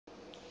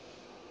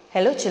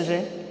Hello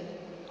children,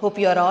 hope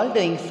you are all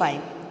doing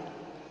fine.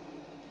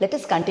 Let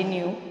us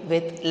continue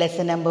with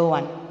lesson number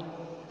 1.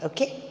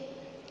 Okay,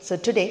 so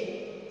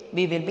today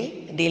we will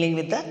be dealing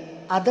with the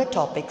other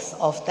topics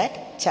of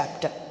that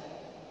chapter.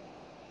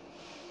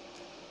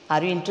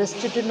 Are you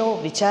interested to know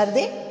which are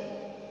they?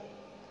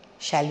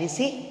 Shall we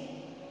see?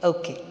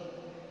 Okay.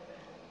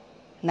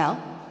 Now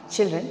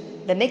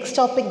children, the next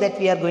topic that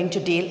we are going to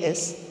deal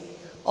is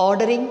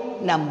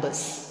ordering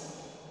numbers.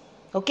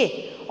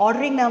 Okay,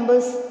 ordering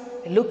numbers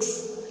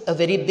looks a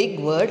very big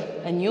word,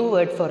 a new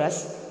word for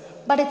us,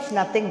 but it's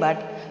nothing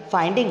but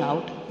finding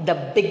out the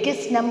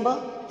biggest number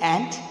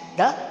and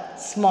the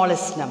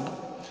smallest number.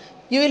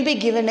 You will be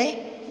given a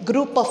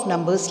group of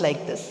numbers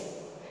like this.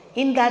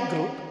 In that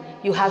group,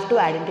 you have to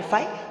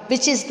identify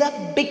which is the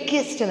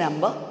biggest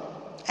number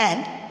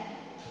and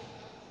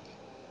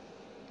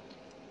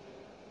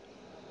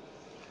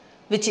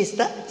which is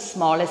the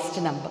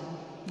smallest number.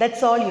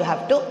 That's all you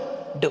have to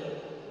do.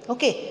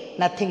 Okay,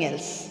 nothing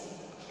else.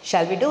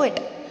 Shall we do it?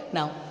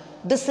 Now,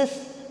 this is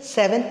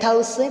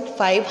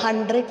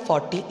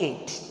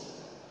 7,548,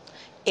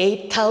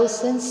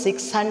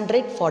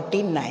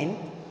 8,649,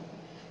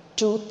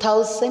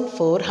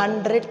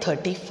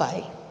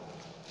 2,435,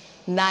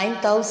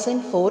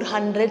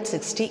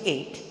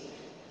 9,468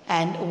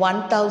 and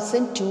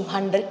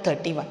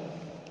 1,231.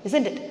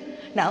 Isn't it?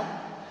 Now,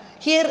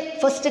 here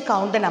first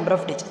count the number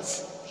of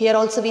digits. Here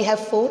also we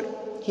have 4,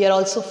 here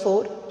also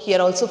 4,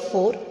 here also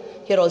 4.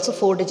 Here also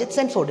 4 digits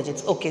and 4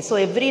 digits. Okay, so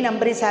every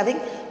number is having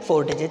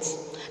 4 digits.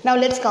 Now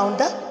let's count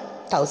the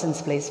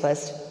thousands place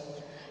first.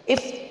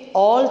 If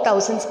all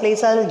thousands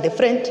place are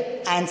different,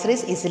 answer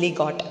is easily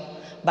got.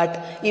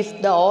 But if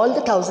all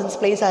the thousands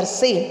place are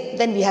same,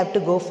 then we have to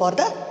go for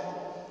the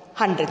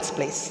hundreds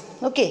place.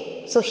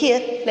 Okay, so here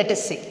let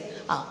us see.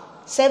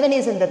 7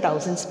 is in the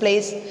thousands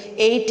place,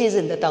 8 is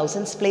in the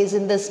thousands place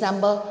in this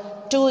number,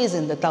 2 is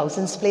in the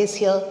thousands place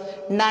here,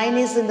 9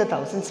 is in the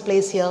thousands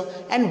place here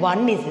and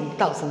 1 is in the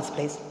thousands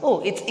place.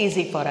 Oh, it's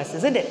easy for us,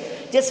 isn't it?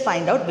 Just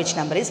find out which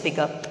number is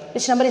bigger.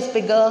 Which number is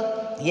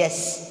bigger?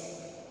 Yes.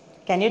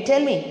 Can you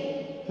tell me?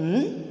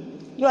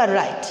 You are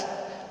right.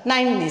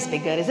 9 is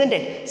bigger, isn't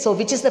it? So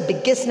which is the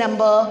biggest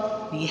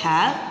number? We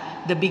have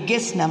the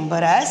biggest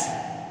number as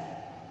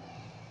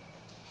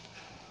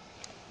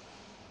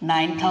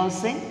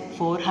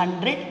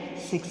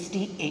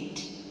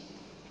 9,468.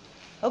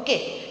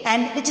 Okay,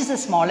 and which is the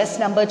smallest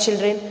number,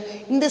 children?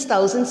 In this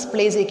thousands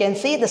place, you can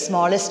say the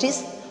smallest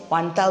is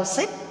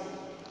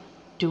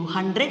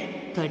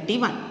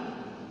 1,231.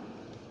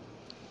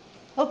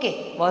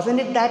 Okay, wasn't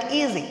it that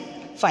easy?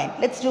 Fine,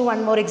 let's do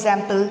one more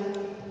example.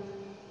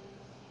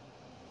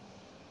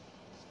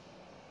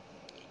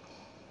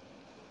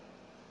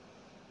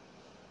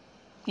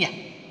 Yeah,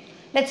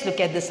 let's look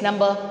at this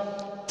number.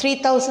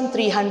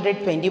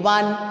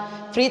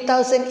 3,321,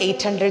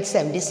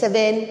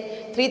 3,877,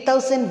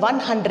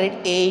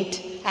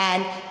 3,108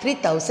 and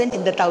 3,000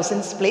 in the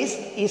thousands place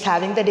is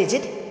having the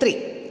digit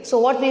 3. So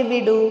what will we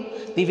do?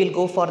 We will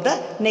go for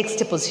the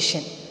next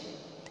position.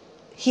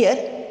 Here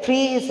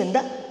 3 is in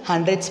the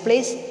hundreds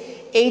place,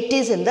 8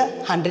 is in the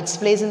hundreds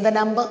place in the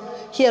number.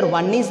 Here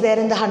 1 is there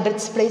in the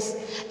hundreds place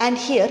and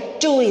here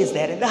 2 is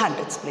there in the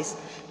hundreds place.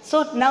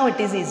 So now it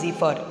is easy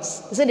for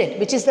us, isn't it?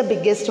 Which is the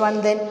biggest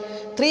one then?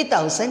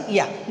 3,000,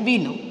 yeah, we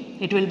know.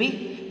 It will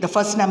be, the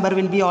first number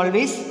will be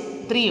always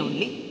 3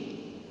 only.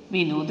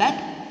 We know that.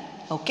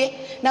 Okay.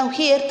 Now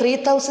here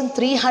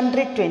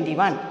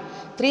 3,321,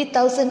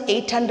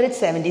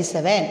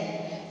 3,877,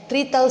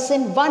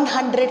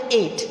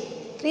 3,108,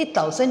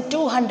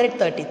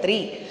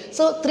 3,233.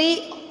 So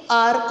 3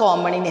 are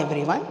common in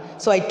everyone.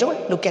 So I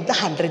told look at the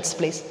hundreds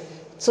place.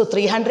 So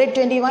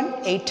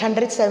 321,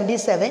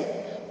 877,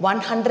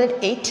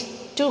 108,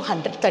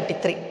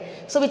 233.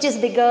 So which is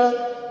bigger?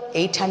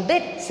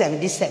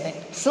 877.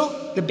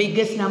 So the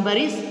biggest number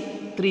is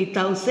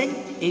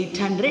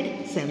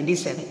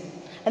 3,877.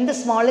 And the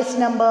smallest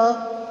number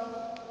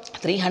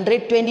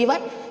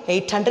 321,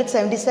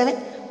 877,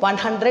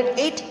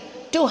 108,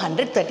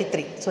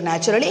 233. So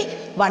naturally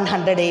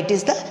 108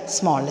 is the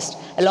smallest.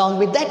 Along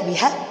with that we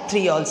have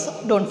 3 also.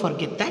 Don't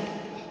forget that.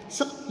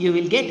 So you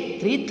will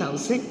get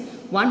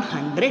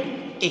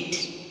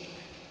 3,108.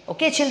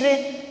 Okay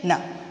children.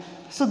 Now,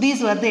 so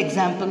these were the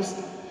examples.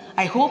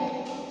 I hope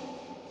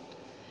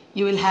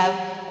you will have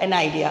an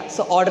idea.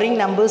 So ordering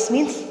numbers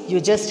means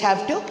you just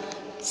have to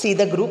see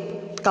the group,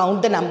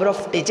 count the number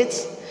of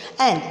digits,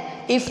 and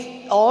if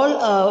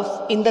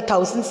all in the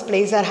thousands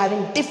place are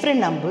having different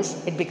numbers,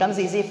 it becomes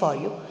easy for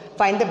you.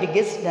 Find the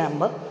biggest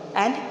number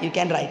and you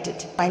can write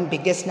it. Find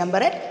biggest number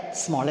and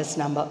smallest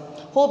number.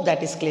 Hope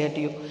that is clear to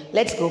you.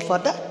 Let's go for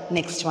the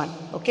next one.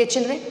 Okay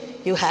children,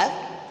 you have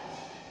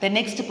the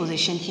next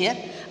position here.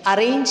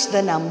 Arrange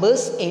the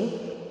numbers in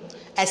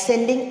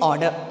ascending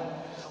order.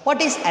 What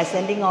is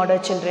ascending order,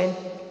 children?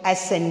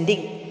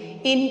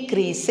 Ascending,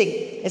 increasing,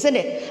 isn't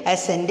it?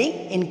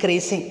 Ascending,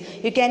 increasing.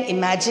 You can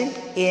imagine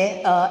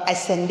a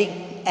ascending.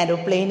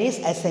 Aeroplane is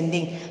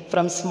ascending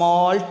from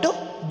small to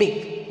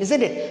big,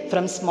 isn't it?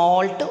 From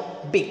small to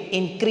big.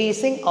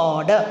 Increasing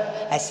order,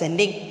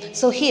 ascending.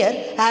 So here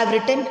I have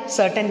written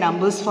certain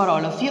numbers for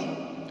all of you.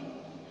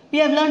 We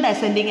have learned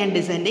ascending and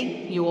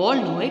descending. You all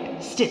know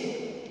it still.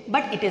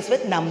 But it is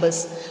with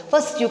numbers.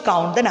 First you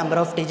count the number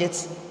of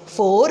digits.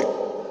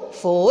 4,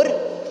 4,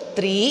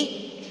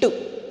 3, 2.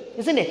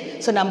 Isn't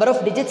it? So number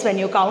of digits when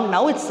you count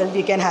now itself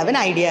you can have an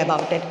idea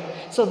about it.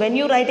 So when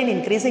you write in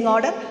increasing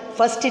order,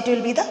 first it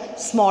will be the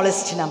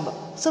smallest number.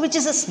 So which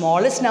is the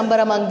smallest number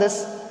among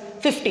this?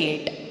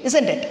 58.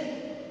 Isn't it?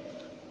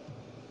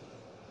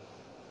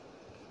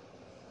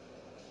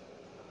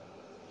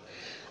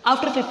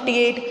 After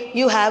 58,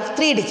 you have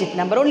 3-digit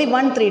number. Only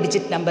one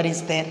 3-digit number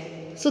is there.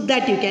 So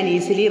that you can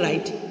easily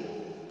write.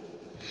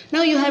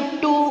 Now you have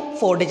two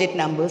 4-digit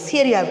numbers.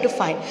 Here you have to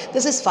find.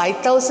 This is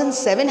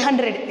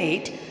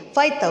 5708,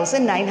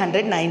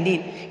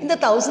 5919. In the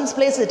thousands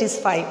place it is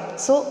 5.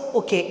 So,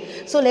 okay.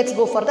 So let's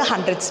go for the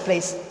hundreds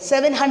place.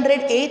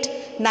 708,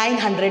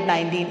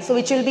 919. So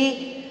which will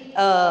be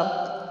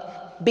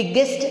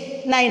biggest?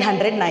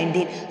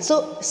 919.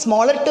 So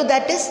smaller to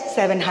that is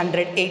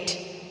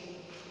 708.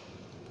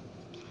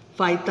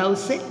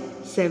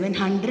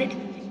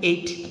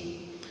 5708.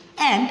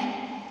 And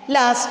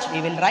last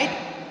we will write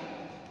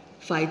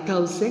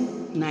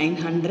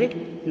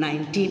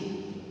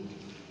 5919.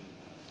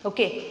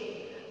 Okay.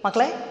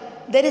 Maklai,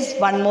 there is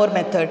one more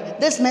method.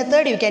 This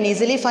method you can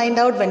easily find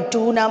out when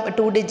two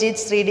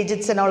digits, 3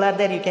 digits and all are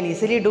there. You can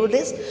easily do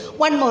this.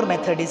 One more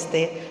method is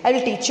there. I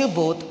will teach you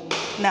both.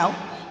 Now,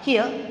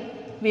 here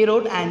we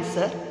wrote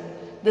answer.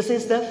 This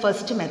is the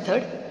first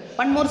method.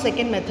 One more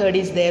second method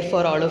is there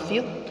for all of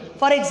you.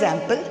 For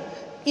example,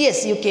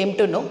 yes, you came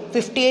to know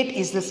 58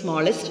 is the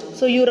smallest.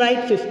 So you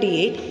write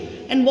 58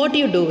 and what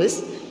you do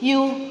is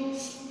you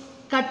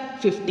cut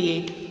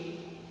 58.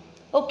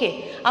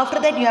 Okay, after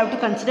that you have to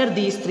consider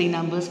these three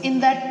numbers. In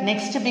that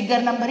next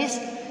bigger number is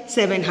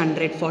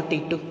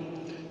 742.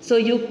 So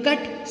you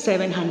cut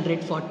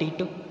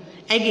 742.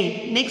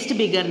 Again, next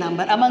bigger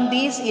number. Among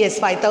these, yes,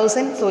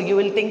 5000. So you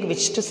will think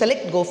which to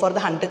select. Go for the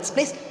hundreds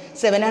place.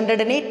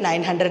 708,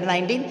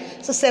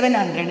 919. So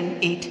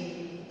 708.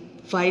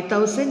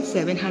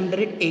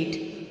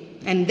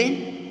 5708. And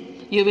then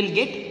you will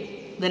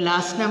get the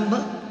last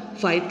number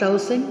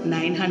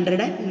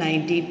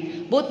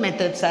 5919. Both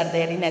methods are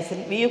there in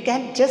SLV. You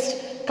can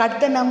just cut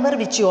the number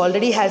which you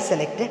already have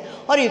selected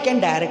or you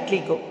can directly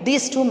go.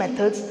 These two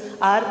methods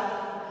are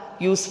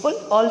useful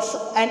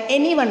also and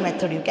any one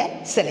method you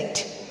can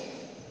select.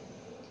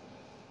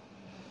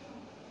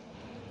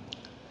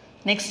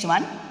 Next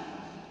one.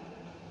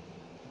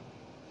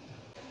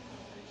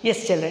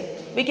 Yes children,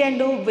 we can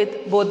do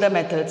with both the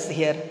methods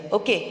here.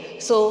 Okay,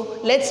 so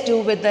let's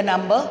do with the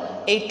number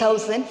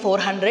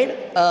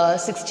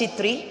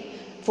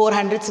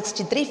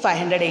 8463,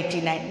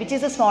 589, which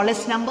is the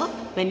smallest number.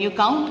 When you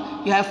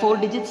count, you have 4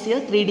 digits here,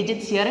 3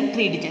 digits here and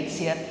 3 digits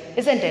here,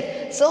 isn't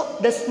it? So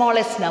the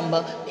smallest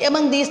number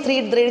among these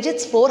 3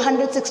 digits,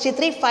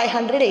 463,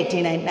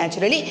 589.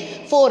 Naturally,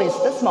 4 is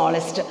the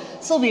smallest.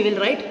 So we will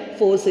write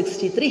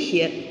 463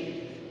 here.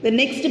 The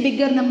next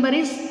bigger number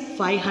is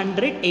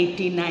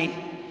 589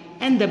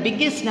 and the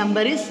biggest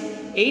number is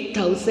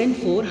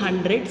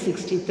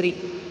 8463.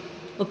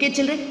 Okay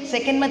children,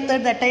 second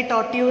method that I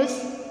taught you is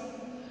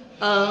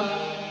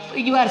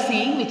you are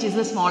seeing which is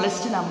the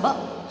smallest number.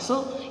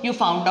 So you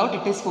found out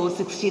it is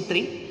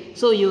 463.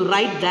 So you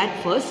write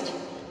that first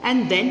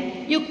and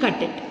then you cut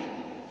it.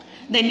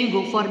 Then you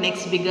go for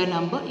next bigger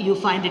number. You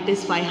find it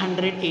is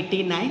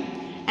 589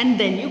 and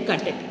then you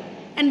cut it.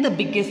 And the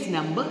biggest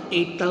number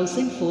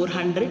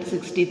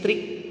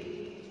 8463.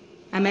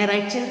 Am I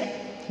right children?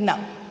 Now,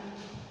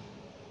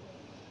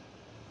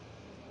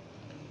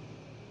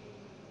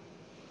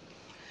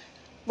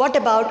 what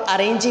about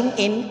arranging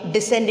in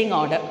descending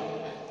order?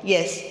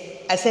 Yes,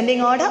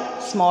 ascending order,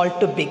 small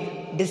to big.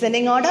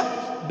 Descending order,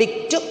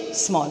 big to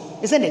small.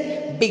 Isn't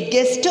it?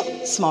 Biggest to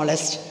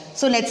smallest.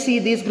 So let's see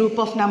this group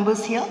of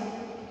numbers here.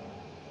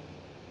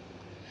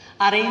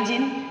 Arrange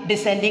in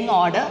descending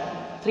order.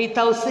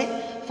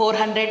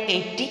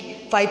 3480.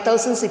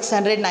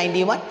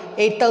 5691,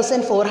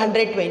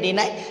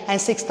 8429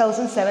 and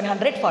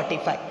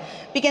 6745.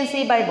 We can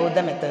see by both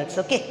the methods,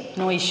 okay?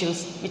 No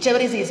issues. Whichever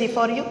is easy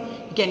for you,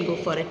 you can go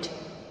for it.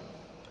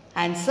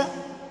 Answer.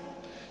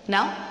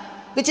 Now,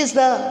 which is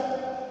the,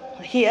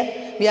 here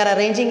we are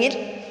arranging in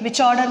which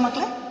order,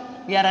 Makla?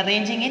 We are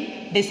arranging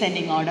in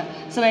descending order.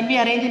 So when we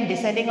arrange in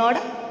descending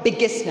order,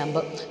 biggest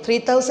number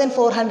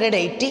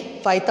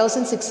 3480,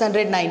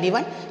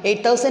 5691,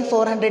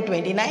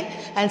 8429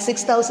 and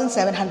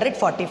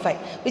 6745.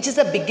 Which is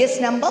the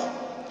biggest number?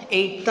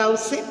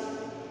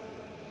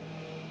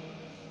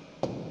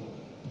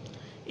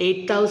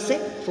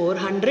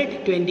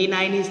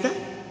 8429 is the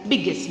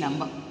biggest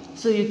number.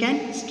 So you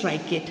can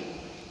strike it.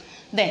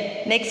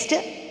 Then next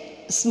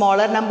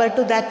smaller number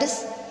to that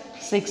is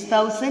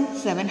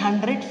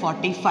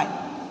 6745.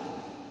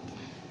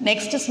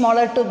 Next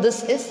smaller to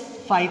this is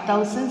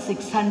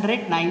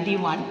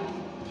 5691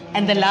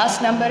 and the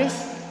last number is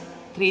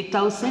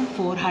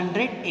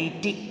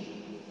 3480.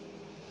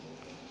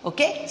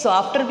 Okay, so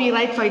after we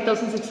write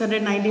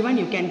 5691,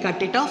 you can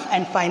cut it off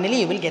and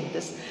finally you will get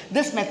this.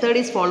 This method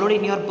is followed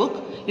in your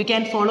book. You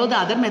can follow the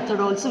other method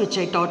also which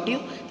I taught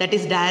you, that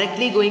is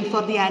directly going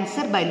for the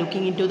answer by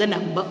looking into the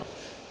number.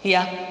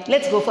 Yeah,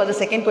 let's go for the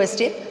second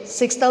question.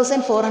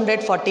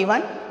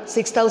 6441,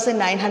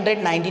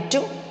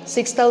 6992,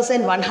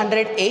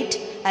 6108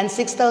 and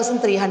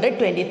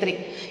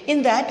 6323.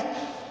 In that,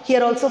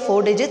 here also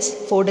 4 digits,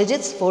 4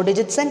 digits, 4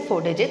 digits and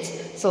 4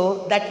 digits.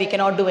 So that we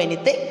cannot do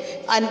anything.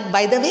 And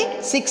by the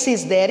way, 6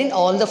 is there in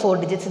all the 4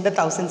 digits in the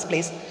thousands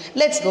place.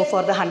 Let's go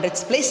for the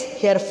hundreds place.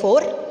 Here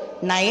 4,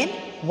 9,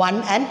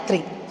 1 and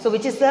 3. So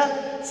which is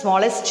the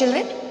smallest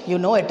children? You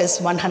know it is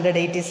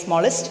 108 is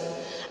smallest.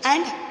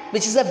 And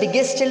which is the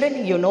biggest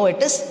children? You know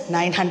it is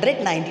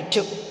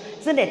 992.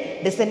 Isn't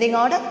it? Descending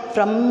order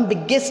from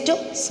biggest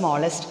to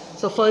smallest.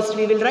 So first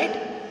we will write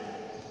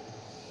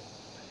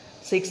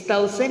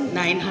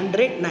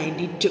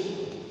 6992.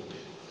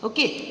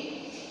 Okay.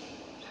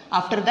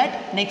 After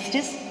that, next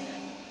is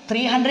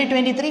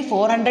 323,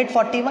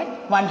 441,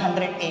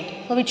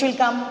 108. So which will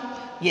come?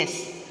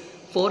 Yes,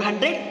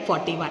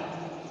 441.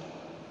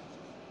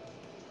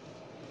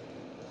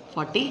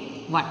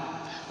 41.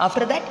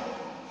 After that,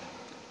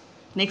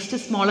 next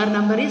smaller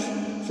number is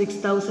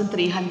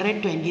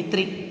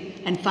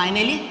 6323. And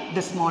finally,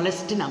 the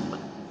smallest number.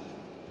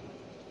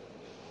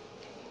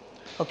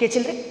 Okay,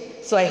 children?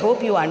 So I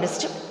hope you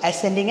understood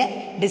ascending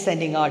and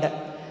descending order.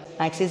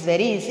 Maths is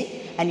very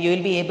easy and you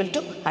will be able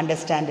to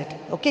understand it.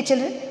 Okay,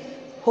 children?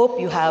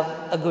 Hope you have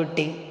a good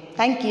day.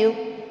 Thank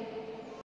you.